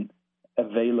vaccine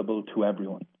available to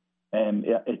everyone.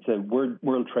 It's a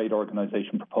World Trade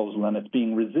Organization proposal, and it's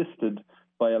being resisted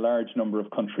by a large number of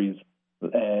countries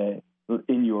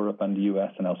in Europe and the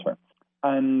US and elsewhere.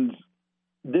 And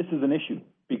this is an issue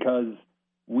because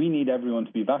we need everyone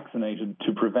to be vaccinated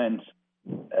to prevent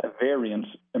a variant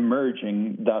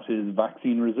emerging that is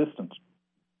vaccine resistant.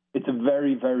 It's a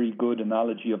very, very good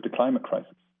analogy of the climate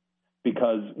crisis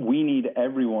because we need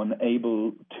everyone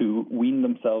able to wean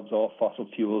themselves off fossil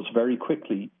fuels very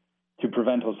quickly to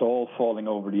prevent us all falling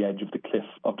over the edge of the cliff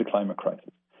of the climate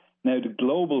crisis. Now, the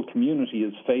global community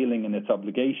is failing in its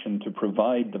obligation to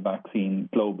provide the vaccine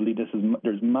globally.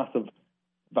 There's massive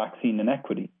vaccine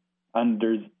inequity, and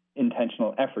there's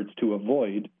intentional efforts to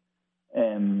avoid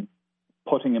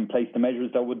putting in place the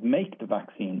measures that would make the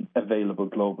vaccine available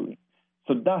globally.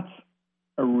 So that's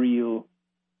a real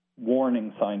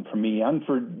warning sign for me and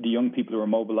for the young people who are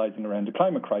mobilizing around the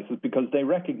climate crisis, because they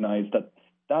recognize that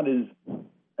that is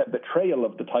a betrayal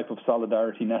of the type of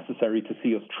solidarity necessary to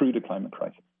see us through the climate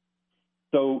crisis.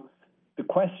 So the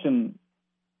question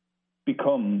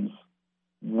becomes,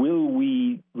 will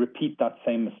we repeat that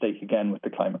same mistake again with the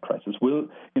climate crisis? Will,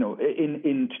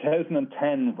 in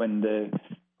 2010, when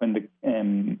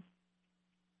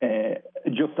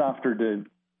just after the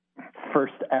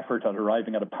first effort at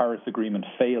arriving at a Paris Agreement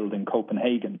failed in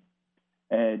Copenhagen,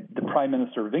 the Prime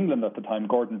Minister of England at the time,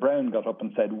 Gordon Brown, got up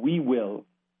and said, we will,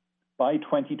 by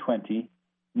 2020,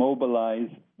 mobilize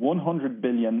 100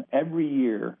 billion every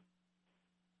year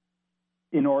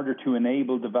in order to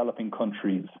enable developing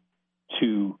countries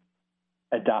to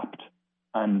adapt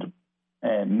and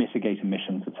mitigate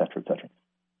emissions, et cetera, et cetera.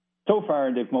 So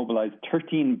far, they've mobilized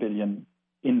 13 billion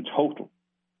in total.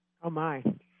 Oh, my.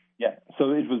 Yeah,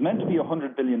 so it was meant to be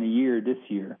 100 billion a year this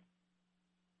year,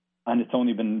 and it's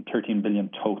only been 13 billion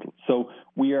total. So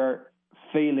we are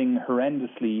failing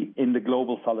horrendously in the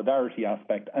global solidarity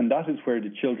aspect, and that is where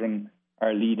the children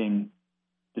are leading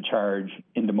the charge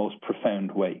in the most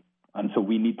profound way. And so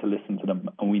we need to listen to them,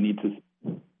 and we need to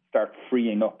start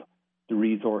freeing up the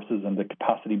resources and the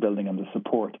capacity building and the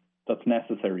support that's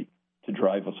necessary to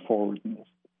drive us forward in this.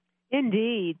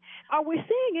 Indeed. Are we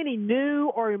seeing any new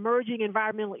or emerging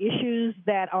environmental issues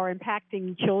that are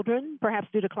impacting children, perhaps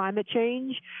due to climate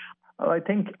change? Well, I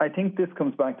think this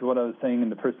comes back to what I was saying in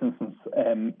the first instance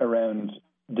around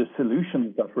the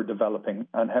solutions that we're developing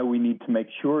and how we need to make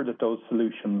sure that those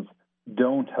solutions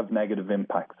don't have negative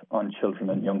impacts on children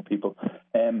and young people.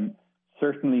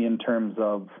 Certainly in terms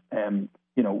of,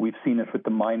 we've seen it with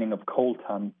the mining of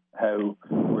coltan, how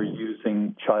we're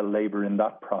using child labour in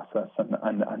that process,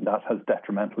 and that has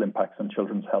detrimental impacts on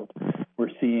children's health.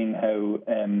 We're seeing how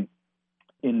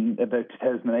in about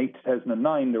 2008,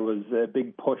 2009, there was a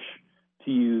big push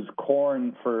to use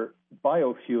corn for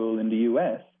biofuel in the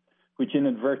US, which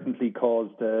inadvertently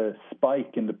caused a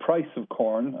spike in the price of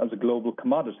corn as a global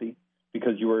commodity,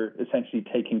 because you were essentially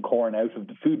taking corn out of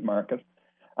the food market.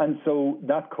 And so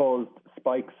that caused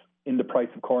spikes in the price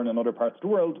of corn in other parts of the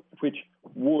world, which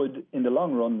would, in the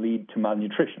long run, lead to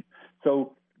malnutrition.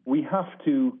 So we have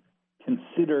to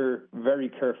consider very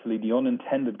carefully the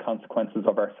unintended consequences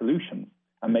of our solutions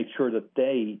and make sure that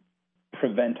they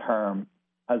prevent harm,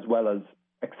 as well as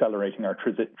accelerating our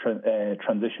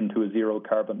transition to a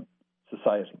zero-carbon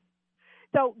society.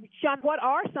 So, Sean, what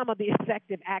are some of the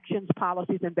effective actions,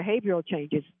 policies, and behavioral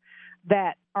changes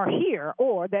that are here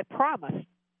or that promise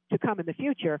to come in the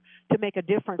future to make a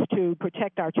difference to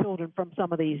protect our children from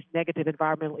some of these negative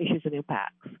environmental issues and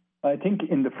impacts? I think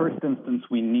in the first instance,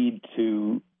 we need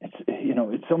to,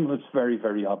 some of it's very,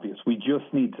 very obvious. We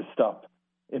just need to stop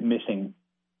emitting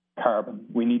carbon.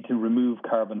 We need to remove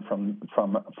carbon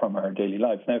from our daily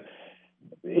lives. Now,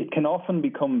 it can often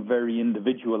become very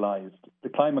individualized, the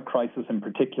climate crisis in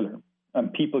particular,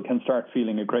 and people can start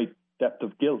feeling a great depth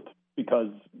of guilt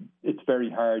because it's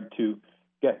very hard to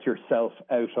get yourself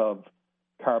out of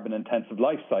carbon-intensive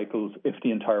life cycles if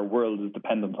the entire world is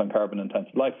dependent on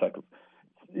carbon-intensive life cycles.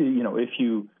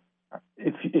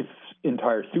 If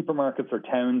entire supermarkets or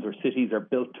towns or cities are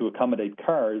built to accommodate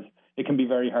cars, it can be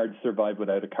very hard to survive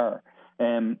without a car.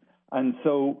 And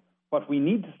so what we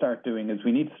need to start doing is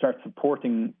we need to start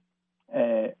supporting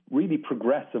really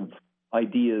progressive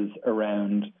ideas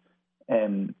around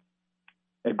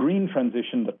a green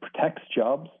transition that protects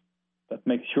jobs, that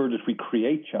makes sure that we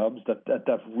create jobs,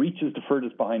 that reaches the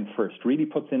furthest behind first, really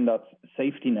puts in that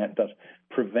safety net that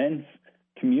prevents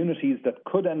communities that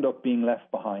could end up being left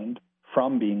behind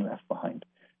from being left behind.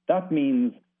 That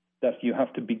means that you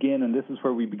have to begin, and this is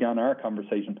where we began our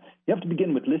conversation, you have to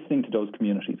begin with listening to those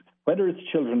communities, whether it's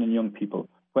children and young people,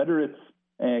 whether it's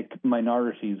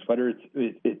minorities, whether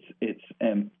it's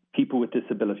people with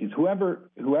disabilities,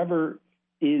 whoever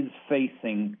is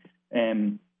facing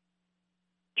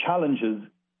challenges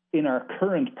in our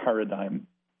current paradigm,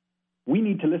 we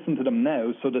need to listen to them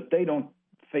now so that they don't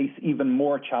face even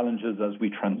more challenges as we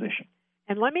transition.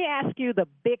 And let me ask you the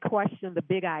big question, the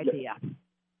big idea.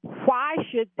 Why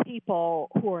should people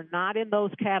who are not in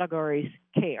those categories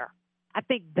care? I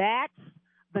think that's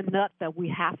the nut that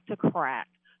we have to crack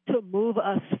to move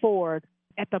us forward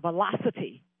at the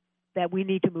velocity that we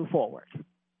need to move forward.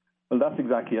 Well, that's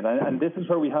exactly it. And this is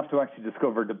where we have to actually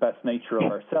discover the best nature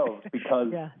of ourselves,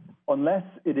 because unless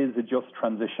it is a just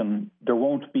transition, there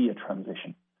won't be a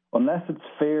transition. Unless it's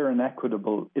fair and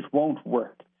equitable, it won't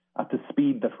work at the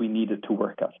speed that we need it to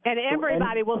work at. And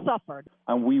everybody will suffer.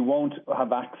 And we won't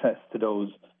have access to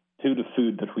the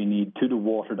food that we need, to the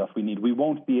water that we need. We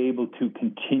won't be able to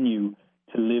continue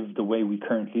to live the way we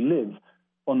currently live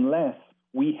unless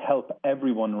we help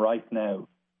everyone right now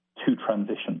to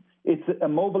transition. It's a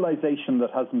mobilization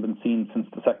that hasn't been seen since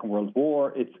the Second World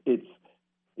War. It's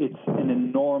an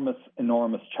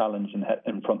enormous challenge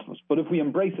in front of us. But if we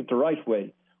embrace it the right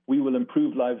way, we will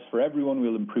improve lives for everyone.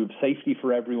 We'll improve safety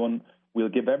for everyone. We'll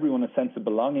give everyone a sense of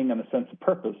belonging and a sense of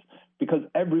purpose, because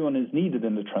everyone is needed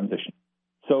in the transition.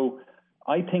 So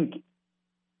I think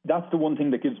that's the one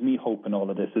thing that gives me hope in all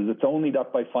of this, is it's only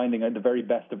that by finding out the very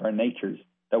best of our natures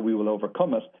that we will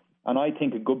overcome it. And I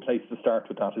think a good place to start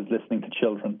with that is listening to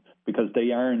children, because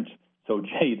they aren't so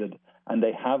jaded and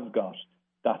they have got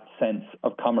that sense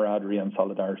of camaraderie and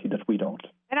solidarity that we don't.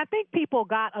 And I think people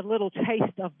got a little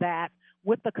taste of that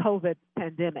with the COVID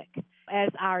pandemic. As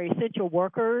our essential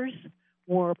workers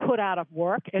were put out of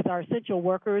work, as our essential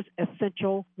workers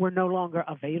were no longer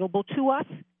available to us,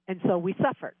 and so we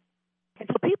suffered. And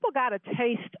so people got a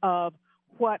taste of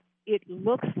what it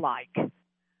looks like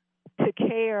to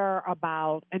care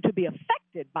about and to be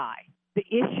affected by the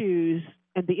issues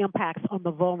and the impacts on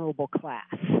the vulnerable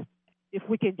class. If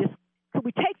we can could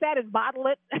we take that and bottle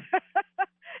it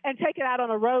and take it out on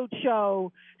a road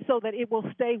show so that it will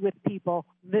stay with people?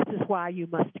 This is why you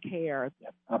must care. Yeah,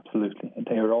 absolutely. And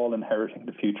they are all inheriting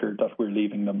the future that we're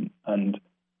leaving them. And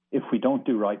if we don't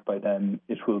do right by them,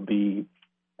 it will be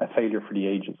a failure for the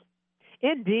ages.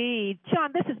 Indeed.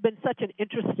 Sean, this has been such an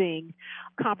interesting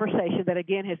conversation that,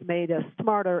 again, has made us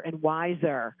smarter and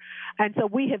wiser. And so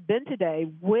we have been today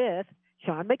with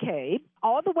Sean McCabe,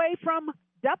 all the way from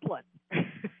Dublin.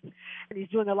 And he's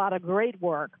doing a lot of great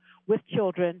work with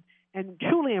children, and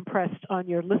truly impressed on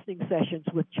your listening sessions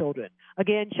with children.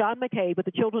 Again, Sean McCabe with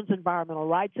the Children's Environmental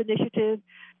Rights Initiative.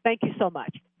 Thank you so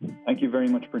much. Thank you very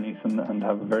much, Bernice, and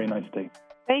have a very nice day.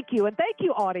 Thank you. And thank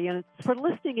you, audience, for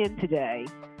listening in today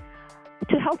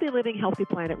to Healthy Living, Healthy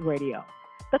Planet Radio.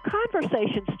 The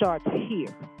conversation starts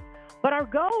here, but our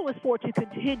goal is for it to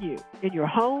continue in your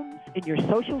homes, in your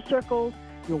social circles,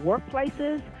 your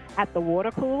workplaces, at the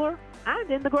water cooler,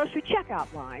 and in the grocery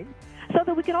checkout line, so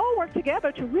that we can all work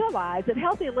together to realize that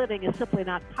healthy living is simply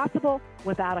not possible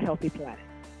without a healthy planet.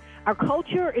 Our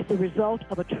culture is the result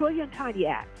of 1 trillion tiny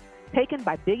acts taken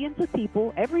by billions of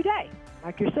people every day,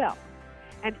 like yourself.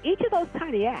 And each of those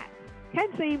tiny acts can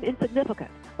seem insignificant,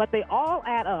 but they all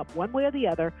add up one way or the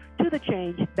other to the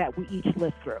change that we each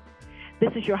live through.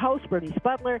 This is your host, Bernice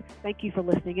Butler. Thank you for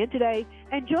listening in today,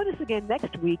 and join us again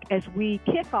next week as we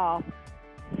kick off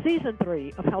Season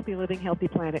 3 of Healthy Living, Healthy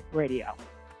Planet Radio.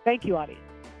 Thank you, audience.